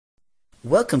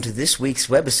Welcome to this week's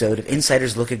webisode of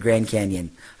Insider's Look at Grand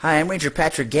Canyon. Hi, I'm Ranger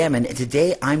Patrick Gammon, and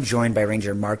today I'm joined by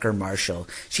Ranger Marker Marshall.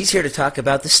 She's here to talk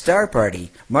about the Star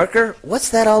Party. Marker, what's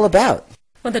that all about?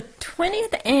 Well, the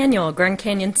 20th annual Grand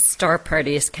Canyon Star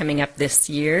Party is coming up this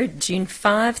year, June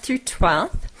 5 through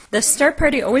 12th. The Star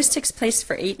Party always takes place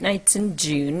for 8 nights in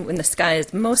June when the sky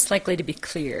is most likely to be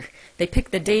clear. They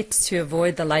pick the dates to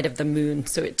avoid the light of the moon,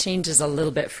 so it changes a little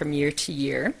bit from year to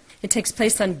year. It takes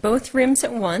place on both rims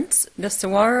at once. The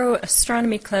Saguaro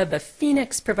Astronomy Club of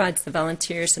Phoenix provides the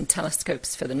volunteers and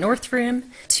telescopes for the North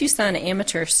Rim. Tucson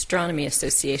Amateur Astronomy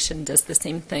Association does the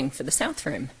same thing for the South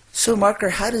Rim. So, Marker,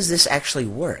 how does this actually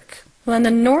work? Well, on the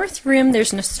North Rim,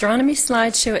 there's an astronomy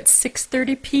slideshow at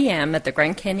 6:30 p.m. at the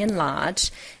Grand Canyon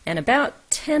Lodge, and about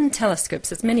 10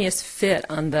 telescopes, as many as fit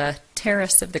on the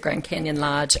terrace of the Grand Canyon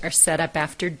Lodge, are set up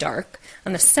after dark.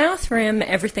 On the South Rim,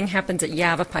 everything happens at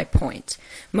Yavapai Point.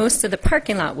 Most of the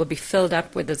parking lot will be filled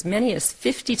up with as many as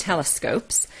 50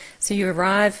 telescopes, so you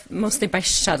arrive mostly by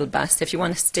shuttle bus. If you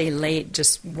want to stay late,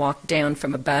 just walk down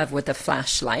from above with a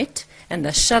flashlight. And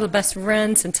the shuttle bus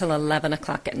runs until 11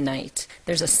 o'clock at night.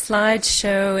 There's a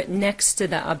slideshow next to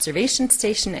the observation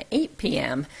station at 8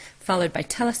 p.m., followed by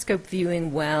telescope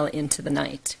viewing well into the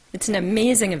night. It's an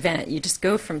amazing event. You just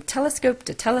go from telescope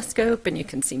to telescope, and you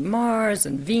can see Mars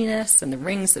and Venus and the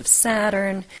rings of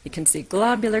Saturn. You can see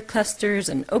globular clusters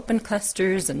and open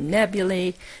clusters and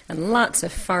nebulae and lots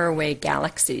of faraway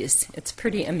galaxies. It's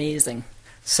pretty amazing.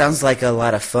 Sounds like a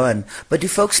lot of fun, but do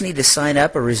folks need to sign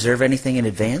up or reserve anything in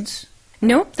advance?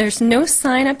 Nope, there's no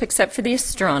sign-up except for the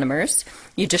astronomers.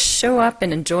 You just show up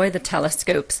and enjoy the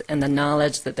telescopes and the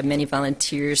knowledge that the many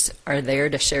volunteers are there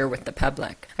to share with the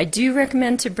public. I do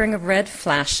recommend to bring a red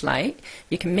flashlight.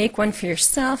 You can make one for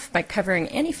yourself by covering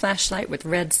any flashlight with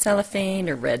red cellophane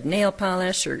or red nail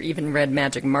polish or even red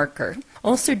magic marker.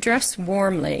 Also dress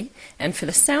warmly, and for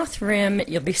the South Rim,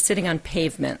 you'll be sitting on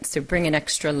pavement, so bring an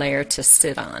extra layer to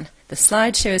sit on. The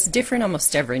slideshow is different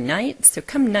almost every night, so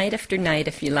come night after night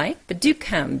if you like, but do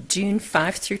come June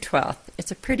 5 through 12th.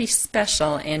 It's a pretty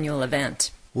special annual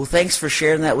event. Well, thanks for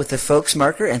sharing that with the folks,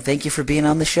 Marker, and thank you for being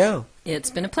on the show.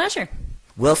 It's been a pleasure.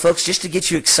 Well, folks, just to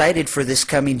get you excited for this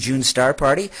coming June Star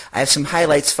Party, I have some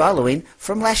highlights following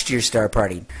from last year's Star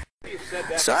Party.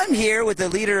 So I'm here with the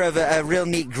leader of a real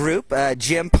neat group,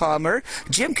 Jim Palmer.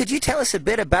 Jim, could you tell us a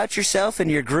bit about yourself and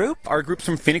your group? Our group's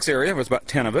from Phoenix area. There's about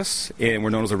 10 of us, and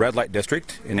we're known as the Red Light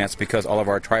District, and that's because all of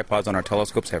our tripods on our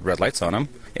telescopes have red lights on them,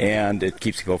 and it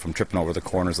keeps people from tripping over the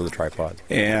corners of the tripod.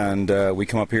 And we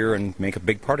come up here and make a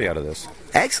big party out of this.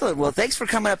 Excellent. Well, thanks for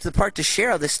coming up to the park to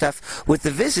share all this stuff with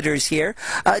the visitors here.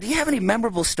 Do you have any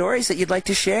memorable stories that you'd like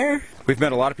to share? We've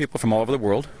met a lot of people from all over the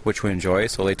world, which we enjoy,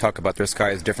 so they talk about their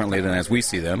skies differently than as we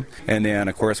see them. And then,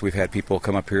 of course, we've had people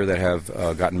come up here that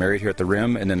have gotten married here at the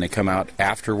Rim, and then they come out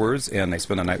afterwards, and they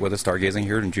spend the night with us stargazing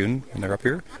here in June when they're up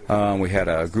here. We had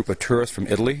a group of tourists from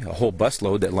Italy, a whole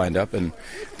busload that lined up, and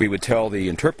we would tell the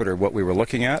interpreter what we were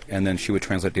looking at, and then she would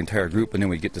translate the entire group, and then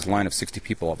we'd get this line of 60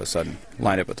 people all of a sudden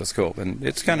lined up at the scope. And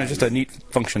it's kind of just a neat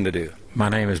function to do. My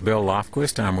name is Bill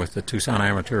Lofquist. I'm with the Tucson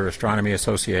Amateur Astronomy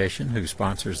Association, who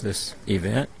sponsors this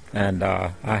event. And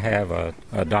I have a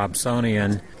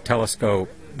Dobsonian telescope,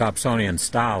 Dobsonian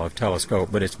style of telescope,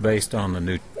 but it's based on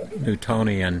the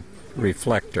Newtonian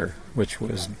reflector, which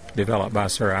was developed by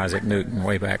Sir Isaac Newton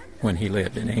way back when he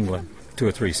lived in England 2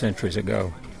 or 3 centuries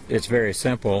ago. It's very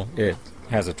simple. It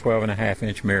has a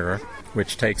 12.5-inch mirror,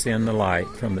 which takes in the light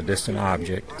from the distant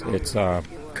object. It's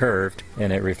curved,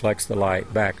 and it reflects the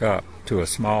light back up to a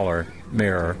smaller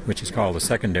mirror, which is called the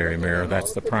secondary mirror.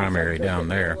 That's the primary down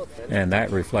there, and that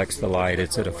reflects the light.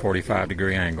 It's at a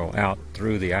 45-degree angle out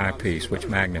through the eyepiece, which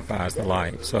magnifies the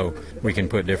light. So we can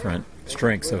put different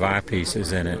strengths of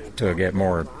eyepieces in it to get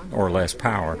more or less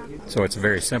power. So it's a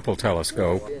very simple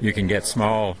telescope. You can get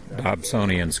small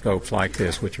Dobsonian scopes like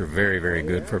this, which are very, very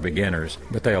good for beginners,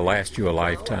 but they'll last you a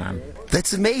lifetime.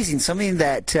 That's amazing. Something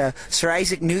that Sir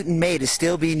Isaac Newton made is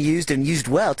still being used and used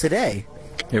well today.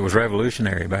 It was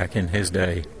revolutionary back in his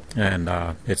day, and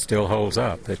it still holds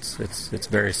up. It's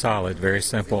very solid, very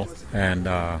simple, and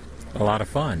a lot of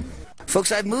fun.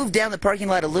 Folks, I've moved down the parking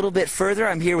lot a little bit further.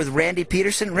 I'm here with Randy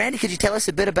Peterson. Randy, could you tell us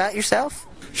a bit about yourself?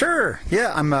 Sure.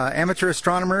 Yeah, I'm an amateur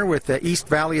astronomer with the East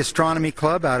Valley Astronomy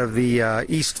Club out of the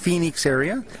East Phoenix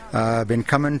area. I've been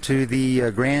coming to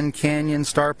the Grand Canyon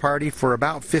Star Party for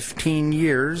about 15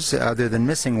 years, other than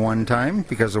missing one time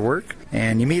because of work.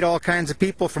 and you meet all kinds of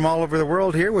people from all over the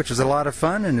world here, which is a lot of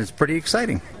fun and it's pretty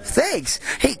exciting. Thanks.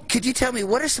 Hey, could you tell me,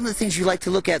 what are some of the things you like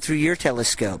to look at through your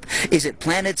telescope? Is it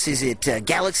planets? Is it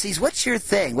galaxies? What's your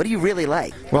thing? What do you really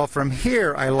like? Well, from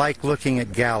here, I like looking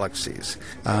at galaxies.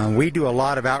 We do a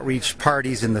lot of outreach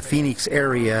parties in the Phoenix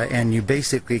area, and you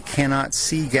basically cannot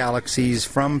see galaxies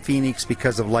from Phoenix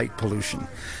because of light pollution.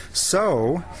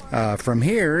 So, from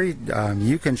here,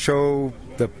 you can show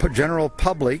the general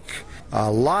public a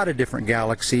lot of different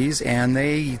galaxies, and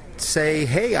they say,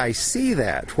 hey, I see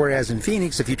that. Whereas in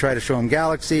Phoenix, if you try to show them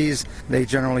galaxies, they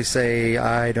generally say,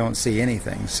 I don't see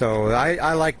anything. So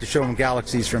I like to show them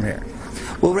galaxies from here.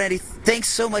 Well, Randy, thanks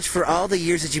so much for all the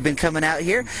years that you've been coming out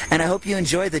here, and I hope you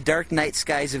enjoy the dark night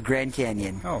skies of Grand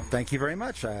Canyon. Oh, thank you very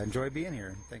much. I enjoy being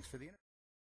here. Thanks for the interview.